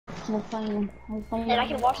we'll find And I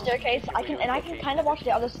can watch staircase. I can kind of watch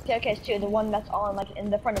the other staircase too, the one that's on like in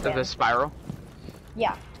the front of The spiral?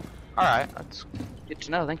 Yeah. Alright, that's good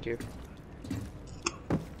to know, thank you.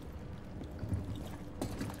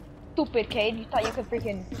 Stupid Cade, you thought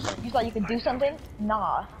you could do something?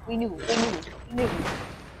 Nah, we knew.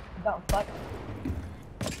 Dumb fuck.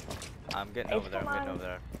 I'm getting over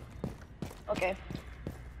there, Okay.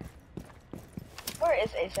 Where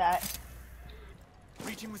is Ace at?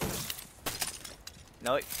 Reaching with them.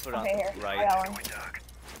 No, put on Here. right. I got one.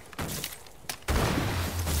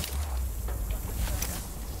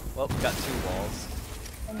 Well, we got 2 walls.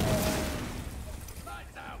 And then...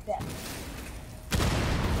 Yeah.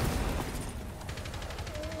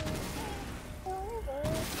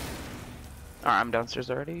 Alright, I'm downstairs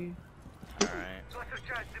already. Alright.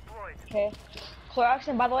 Okay. Clorox,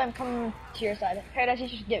 and by the way, I'm coming to your side. Paradise, you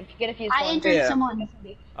should get a fuse. I entered someone.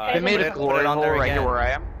 They made a glory hole right here where I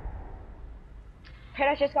am.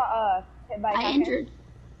 Paradise just got hit by a I entered.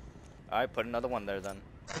 Alright, put another one there then.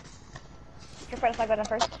 Your Paradise, I got in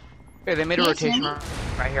first. Okay, they made a rotation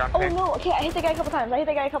right here on Oh pick. no, okay, I hit the guy a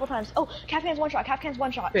couple times. Oh, Capcan's one shot.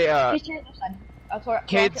 Okay, He's to your left side.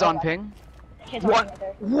 Cade's on ping. Cade's on ping right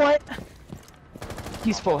there. What?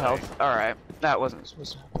 He's full health. Alright, that wasn't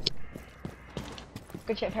supposed to happen.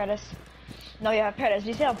 Good shit, Paradise. No, yeah, Paradise. Do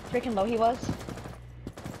you see how freaking low he was?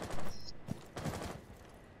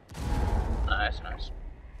 Nice.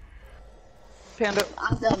 Panda.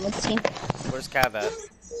 I'm done with team. Where's Cav at?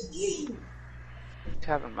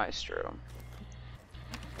 Tavern Maestro.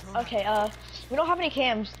 Okay, we don't have any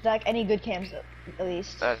cams, like any good cams at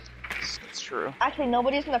least. That's true. Actually,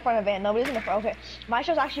 nobody's in the front of the van. Nobody's in the front. Okay,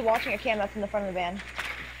 Maestro's actually watching a cam that's in the front of the van.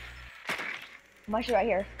 Maestro right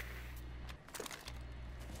here.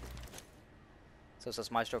 So it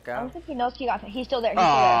says Maestro I don't Cav? think he knows he got him. He's still there.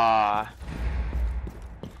 Ah.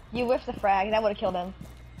 You whiffed the frag. That would have killed him.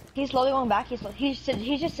 He's slowly going back. He's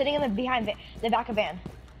just sitting in the back of van.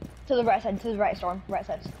 To the right side. To the right, Storm. Right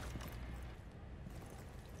side.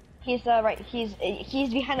 He's right. He's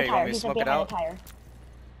behind the Hey, you want tire. me to He's smoke behind it the tire.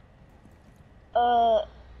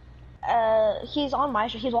 He's on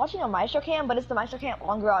Maestro. He's watching a Maestro cam, but it's the Maestro cam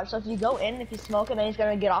on garage. So if you go in, if you smoke it, then he's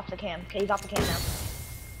gonna get off the cam. Okay, he's off the cam now.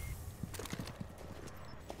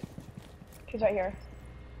 He's right here.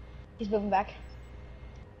 He's moving back.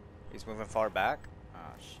 He's moving far back? Oh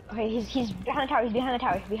shit. Okay, he's behind the tower. He's behind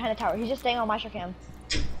the tower. He's just staying on Maestro cam.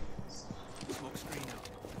 Smoke screen out.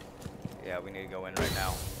 Yeah, we need to go in right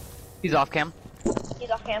now. He's off cam. He's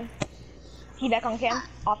off cam. He back on cam.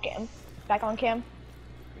 Off cam. Back on cam.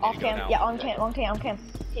 Off cam. now. Yeah, on cam.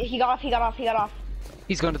 He got off.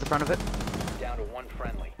 He's going to the front of it. Down to 1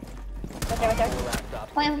 friendly. Right there. Last stop.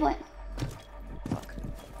 Plant.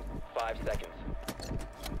 5 seconds.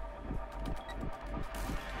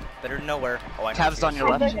 Better than nowhere. Oh, I know. Cav's on your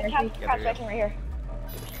left. Cat's right here.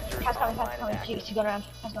 Cat's coming. She's going around.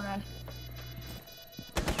 Cat's going around.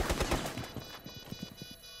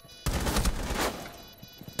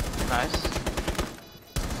 Nice.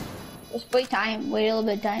 Just wait a little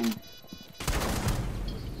bit of time.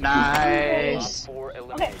 Nice. Op 4 Okay,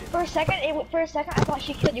 eliminated. for a second I thought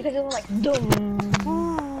she killed you because it was like dum.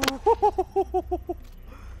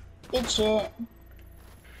 Good shit.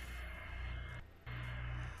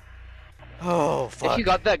 Oh, fuck. If you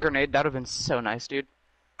got that grenade, that would have been so nice, dude.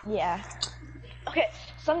 Yeah. Okay,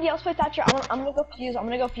 somebody else play Thatcher. I'm gonna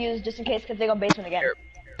go fuse. Just in case because they go basement again. Here.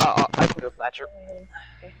 I can go Thatcher.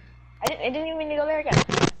 I didn't even need to go there again.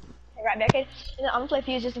 Hey, right back, okay? And then I'm gonna play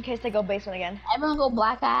fuse just in case they go basement again. Everyone go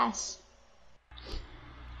black ass.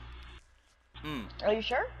 Are you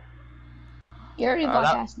sure? You already black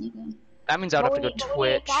that- ass, Nico. That means I'd have to go But we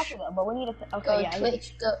need a Twitch. Thatcher though. But we need a. Okay, Go yeah.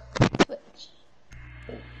 Twitch. Go Twitch.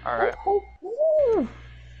 Alright. Ooh.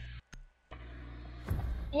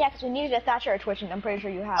 Yeah, because we needed a Thatcher or Twitch, and I'm pretty sure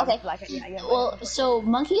you have. Okay. Like, yeah, you have Well, so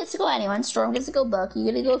Monkey gets to go anyone, Storm gets to go Buck, you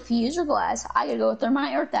gotta go Fuse or Glass, I gotta go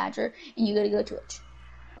Thermite or Thatcher, and you gotta go Twitch.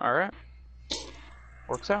 Alright.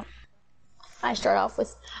 Works out. I start off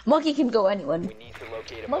with Monkey can go anyone. We need to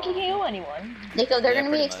locate a Monkey bomb. can go anyone. Nico, they're Yeah, gonna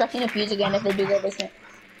be pretty expecting a Fuse again if they do go basement.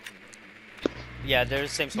 Yeah, there's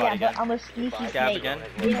the same spot Yeah, again. but I'm a sneaky Cav snake. again?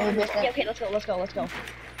 Yeah, okay, let's go.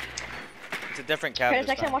 It's a different Cav Paradise this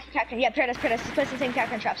next time time. watch the Captain. Yeah, Paradise, he plays the same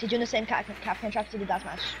Captain traps. He's doing the same Captain traps he did last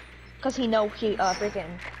match. Cause he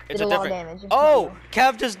freaking It's did a a lot of different. damage. Oh!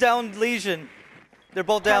 Cav just downed Legion. They're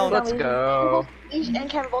both down. Let's go. Legion and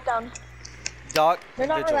Kevin both down. Doc. They're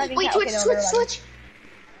not Vigil. reviving. Wait, Cat. Twitch, Okay, no, Twitch, they're Twitch!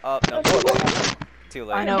 No. Too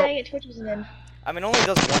late. I know. Dang it, Twitch wasn't in. I mean, only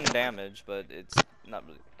does 1 damage, but it's Not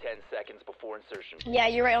really. 10 seconds before insertion. Yeah,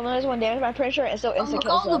 you're right. Only there's one damage, but I'm pretty sure it's still instant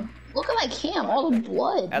kills though. Look at my cam, all the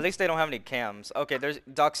blood. At least they don't have any cams. Okay, there's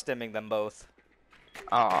Doc stimming them both.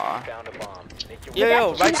 Aw. Found a bomb. Make your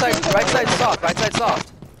Yo, right side soft, right side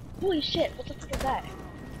soft. Holy shit! What the fuck is that?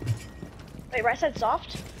 Wait, right side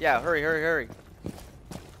soft? Yeah, hurry.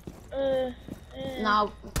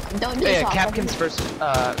 No, don't do Yeah, this. Capkin's first.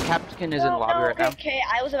 Capkin is in lobby right now. Okay,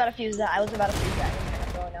 I was about to fuse that. I'm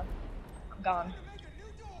going now. I'm gone.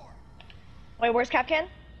 Wait, where's Capcan?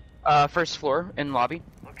 First floor in lobby.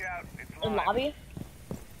 In lobby?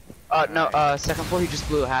 No, second floor. He just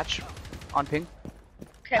blew a hatch on ping.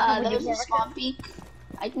 Okay, There was a spawn peak,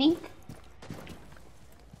 I think.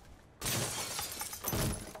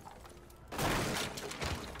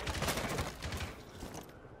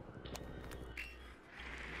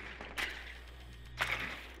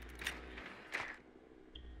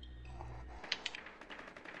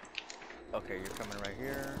 Okay, you're coming right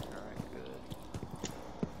here. Alright, good.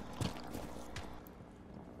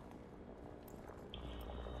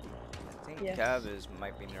 I think Yes. Cav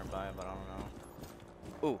might be nearby, but I don't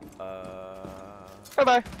know. Ooh, Bye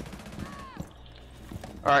bye.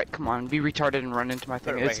 All right, come on, be retarded and run into my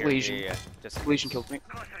put thing. it right It's here. Legion. Yeah. Just Legion killed me.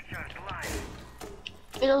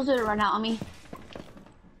 Fiddles did run out on me.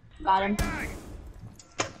 Got him.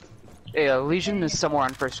 Yeah, Legion is somewhere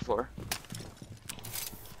on first floor.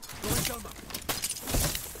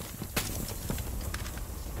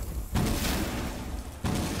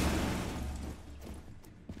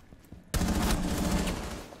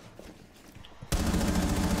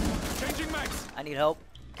 Changing mags. I need help.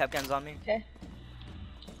 Capcan's on me. Okay.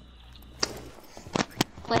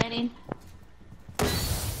 Planning.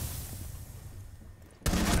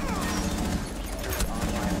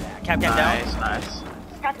 Capcan down. Nice.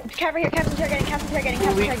 Cap right here, Captain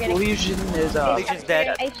interrogating. Legion is Legion's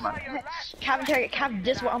dead. Captain interrogating, Cap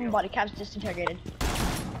dis on my body, Cap's dis interrogated.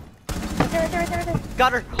 Right there.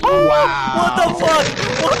 Got her. Wow. What the fuck?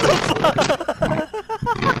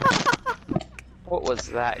 What was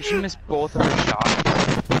that? She missed both of her shots.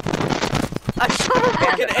 I shot her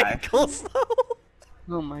fucking die. ankles though.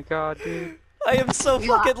 Oh my god, dude. I am so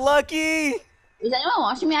fucking lucky. Is anyone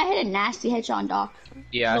watching me? I hit a nasty headshot on Doc.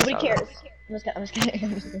 Yeah. I Nobody saw cares. that. I'm just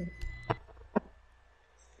kidding.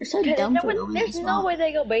 You're so dumb for going There's this no long. way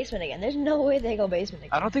they go basement again. I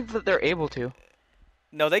don't think that they're able to.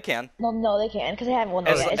 No, they can. No, they can't, because they haven't won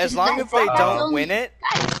that yet. It's As just- long as they Guys, don't win it,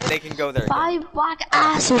 they can go there. 5 black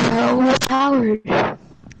asses are overpowered.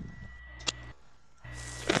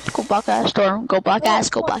 Go black ass storm. Go black ass.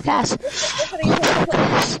 Go black ass.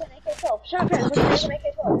 Shut up, Paris.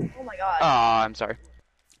 Oh my god. Oh, I'm sorry.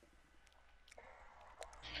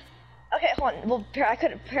 Okay, hold on. Well,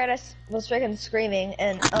 Paradise was freaking screaming,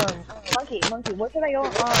 and Monkey, what can I go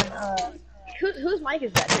on? Whose mic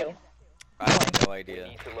is that too? I have no idea.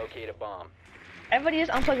 Need to locate a bomb. Everybody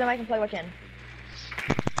just unplug the mic and plug back in.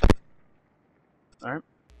 Alright.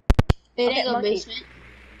 It Okay, ain't go Monkey. basement.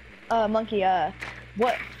 Monkey,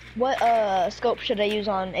 what scope should I use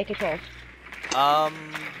on AK-12?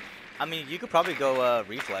 I mean, you could probably go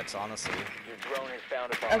reflex, honestly. Your drone has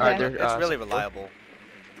found a bomb. Okay. Alright, they're, It's really so- reliable.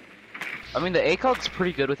 I mean, the ACOG's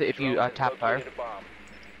pretty good with it if you Drone has tap fire. located a bomb.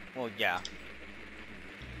 Well, yeah.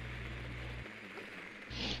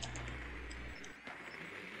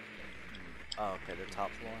 Oh, okay, they're top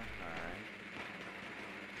floor. Alright.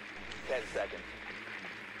 10 seconds.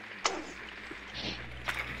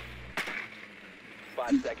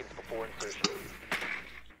 5 seconds before insertion.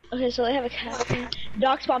 Okay, so they have a captain.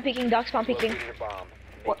 Doc spawn peeking. Located a bomb.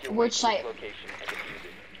 Make your way Which to site? its location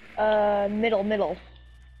and defuse it. Middle.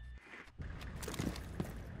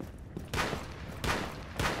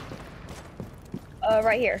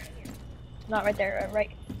 Right here. Not right there, right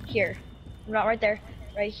here. Not right there,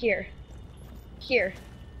 right here. Here.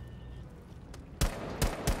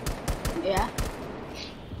 Yeah.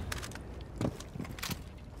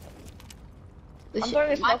 I'm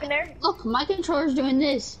throwing a smoke in there. Look, my controller's doing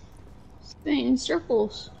this. Spinning in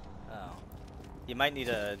circles. Oh. You might need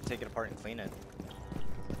to take it apart and clean it.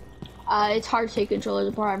 It's hard to take controllers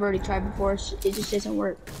apart. I've already tried before. It just doesn't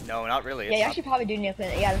work. No, not really. Yeah, It's you not- actually probably do need to clean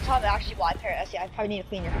it. Yeah, that's probably actually why Paris. Yeah, I probably need to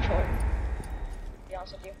clean your controller. To be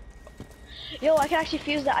honest with you. Yo, I can actually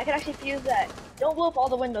fuse that. Don't blow up all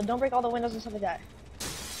the windows. Don't break all the windows and stuff like that.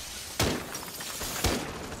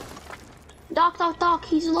 Doc,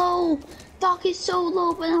 he's low. Doc is so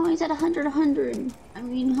low, but now he's at 100. I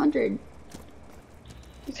mean, 100.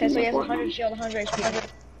 Okay, so he has 100 shield, 100 HP.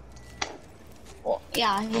 Well,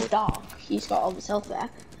 yeah, he's Doc. He's got all his health back.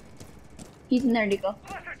 He's in there, Nico.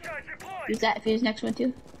 Who's that? Who's next one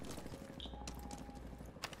too?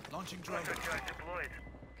 Launching drone.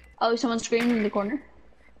 Oh, someone screamed in the corner.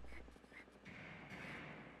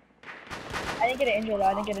 I didn't get an injury though.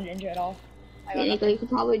 I didn't get an injury at all. I Yeah, got Nico, nothing. you could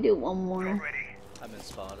probably do one more. I've been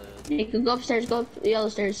spotted. Nico, go upstairs. Go up the yellow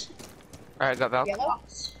stairs. Alright, got Valk. Yellow?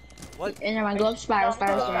 What? And never mind. Go up spiral. No,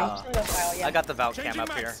 I'm just Spiral. gonna go spiral, yeah. I got the Valk cam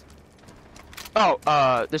up here.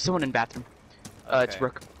 Oh, there's someone in bathroom. It's Okay.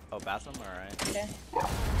 Rook. Oh, bathroom? Alright. Okay.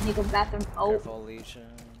 Nico, bathroom. Oh, Careful, Legion.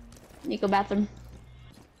 Nico, bathroom.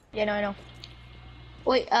 Yeah, no, I know.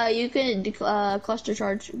 Wait, you can cluster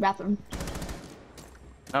charge bathroom.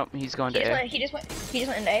 Oh, he's going He to just A. went. He just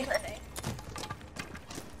went into A.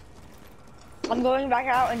 I'm going back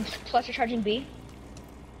out and cluster charging B.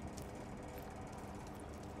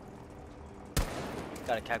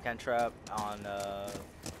 Got a Capcan trap on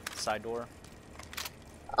side door.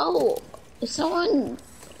 Oh, someone.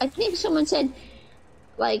 I think someone said,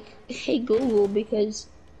 like, "Hey Google," because.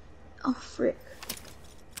 Oh frick.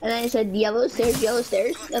 And then it said yellow stairs, yellow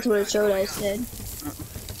stairs. That's what it showed. I said.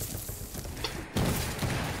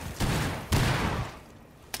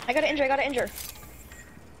 I got an injury. I got an injury.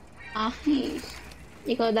 Ah,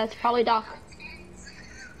 Nico, that's probably Doc.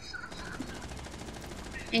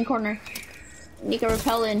 In corner. Nico,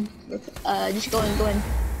 repel in. Just go in.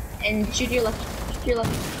 And shoot to your left. Shoot to your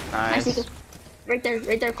left. Nice. Nico. Right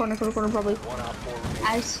there, corner, probably. One Op 4 remaining.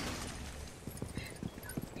 Nice.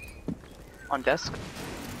 On desk.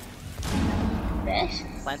 Best.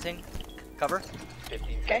 Planting. Cover.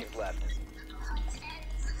 15 Okay. seconds left.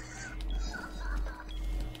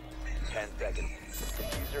 10 seconds.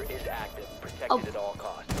 Diffuser is active. Protected Oh. at all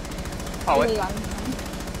costs. Oh, Nico wait. got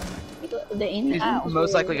him. Nico, the aim. He's Ow.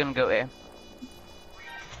 most likely gonna go A.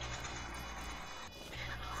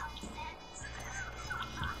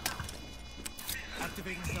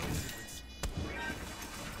 Activating cell sequence.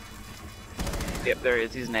 Yep, there he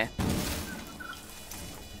is. He's in A.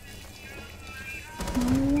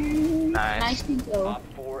 Nice. Nice Nico. Op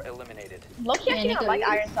 4 eliminated. Loki, Yeah, I don't Nico, like you-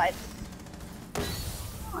 iron sights.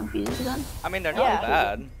 On fuse gun. I mean, they're not Yeah.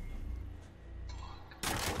 bad.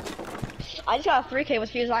 I just got a 3K with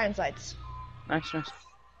fused iron sights. Nice.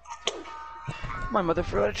 My mother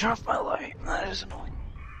forgot to turn off my light. That is annoying.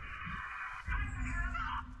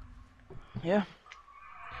 Yeah.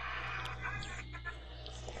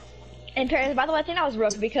 And parents, by the way, I think that was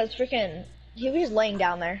Rook because freaking he was just laying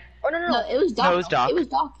down there. Oh no, No, it was Doc. No, it was Doc. It was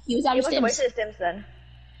Doc. He was out He of must have stims. wasted his stims then.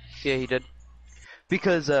 Yeah, he did.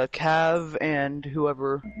 Because Cav and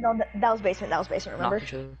whoever No, that was basement. That was basement. Remember? knocked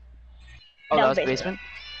each other. Oh, That that was was basement?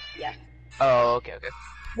 Yeah. Oh, okay.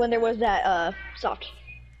 When there was that sock.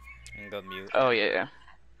 And go mute. Oh, yeah.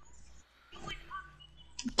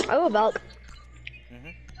 Oh, about.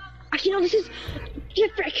 Mhm. Actually, no. This is.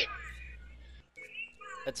 Get frick.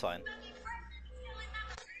 It's fine.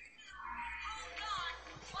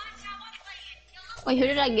 Wait, who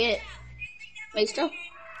did I get? Maestro?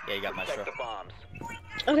 Yeah, you got Maestro. Protect the bombs.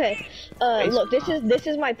 Okay. Look. This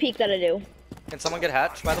is my peak that I do. Can someone get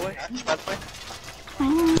hatch, by the way?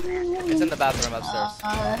 It's in the bathroom upstairs.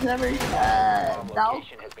 Whoever, Bomb Val?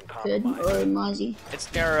 location has been Good, compromised. or Mozzie?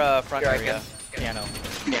 It's near front Here, I area. Piano.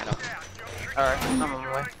 Alright, I'm on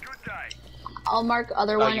my way. I'll mark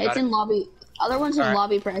other Oh, one. you It's got in it? lobby. Other one's in Alright.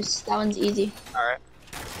 lobby press. That one's easy. Alright.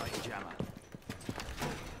 Light jammer.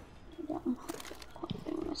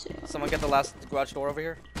 Someone get the last garage door over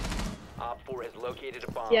here. Op 4 has located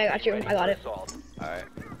a bomb. Yeah, I got you. Ready I got for it. assault. Alright.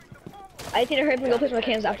 I just need to hurry up and go push my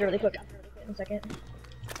cans after really quick. 1 second.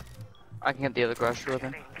 I can get the other garage door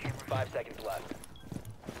then. 5 seconds left.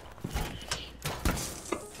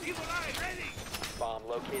 Bomb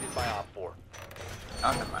located by Op 4.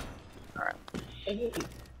 Oh, never mind. Alright.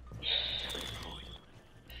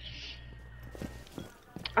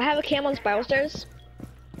 I have a cam on spiral stairs.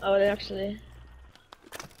 Oh, they actually.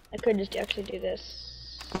 I could just actually do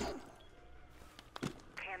this.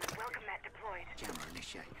 Jammer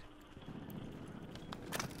initiated.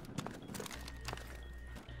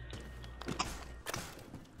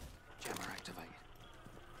 Jammer activated.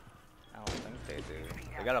 I don't think they do.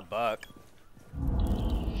 They got a buck.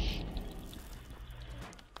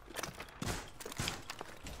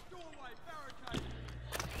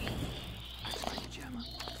 Light jammer.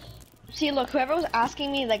 See, look, whoever was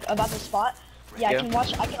asking me like about the spot, yeah, I Yeah. can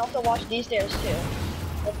watch. I can also watch these stairs too.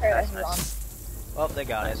 The paradise is on. Well, they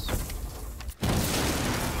got it.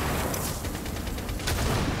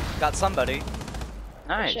 Got somebody.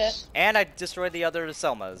 Nice. Shit. And I destroyed the other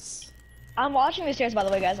Selmas. I'm watching these stairs, by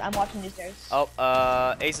the way, guys. I'm watching these stairs. Oh,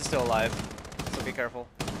 Ace is still alive. So be careful.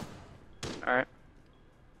 Alright.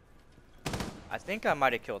 I think I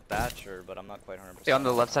might have killed Thatcher, but I'm not quite 100%. Stay on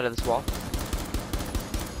the left side of this wall.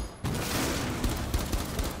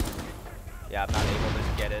 Yeah, I'm not able to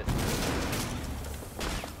get it.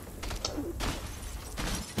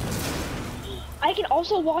 I can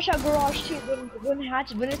also wash out garage too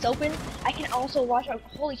when it's open. I can also wash out.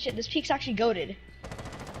 Holy shit, this peak's actually goated.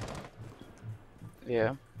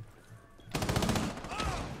 Yeah.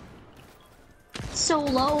 So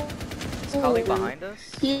low. Is Kali behind us?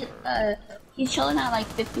 He's chilling at like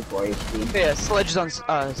 54 HP. Yeah, Sledge is on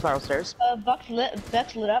spiral stairs. Buck's lit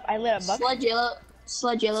up. I lit up Buck. Sludge yellow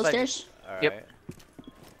Sledge. stairs. Alright. Yep.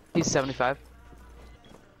 He's 75.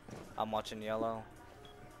 I'm watching yellow.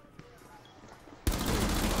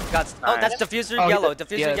 Oh, that's diffuser Oh, yellow. yeah,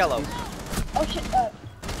 Diffuser yellow. Oh shit.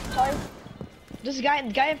 Sorry. This guy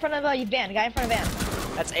in front of van. Guy in front of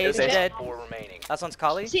van. That's Ace Ace. dead. 4 remaining. Last one's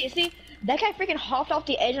Kali. See, that guy freaking hopped off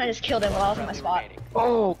the edge and I just killed him while I was in my spot. Remaining.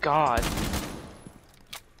 Oh god.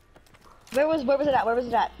 Where was it at? Where was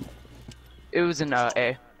it at? It was in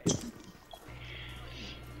A.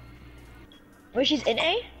 Where she's in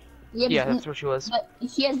A? Yeah, that's where she was. But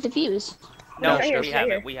he has defuse. No, right here, we right have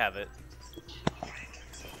here. it. We have it.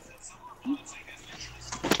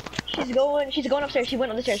 She's going upstairs. She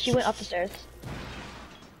went up the stairs. She went up the stairs.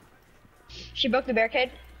 She broke the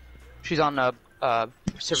barricade. She's on service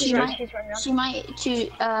She's stairs. running around. She might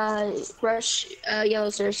rush yellow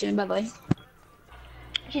stairs soon. By the way.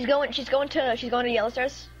 She's going to yellow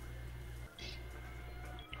stairs.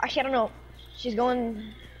 Actually, I don't know. She's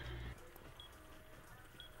going.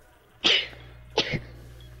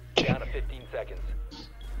 Down to 15 seconds.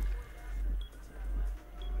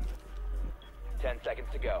 10 seconds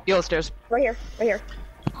to go. Yellow stairs. Right here.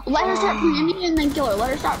 Let her start flaming and then kill her.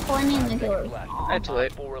 Let her start flaming and then kill her. Left. That's too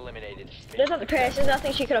late. 4 eliminated. There's nothing, Chris. There's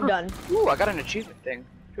nothing she could have done. Ooh, I got an achievement thing.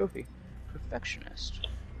 Trophy. Perfectionist.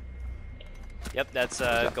 Yep, that's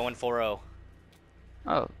going 4-0.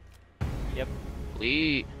 Oh. Yep.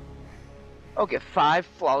 Sweet. Oh, get 5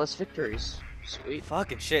 flawless victories. Sweet.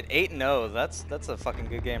 Fucking shit, 8-0. That's a fucking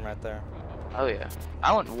good game right there. Oh yeah.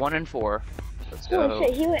 I went 1 and 4. Let's Holy go.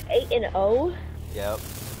 shit, he went 8-0. Yep.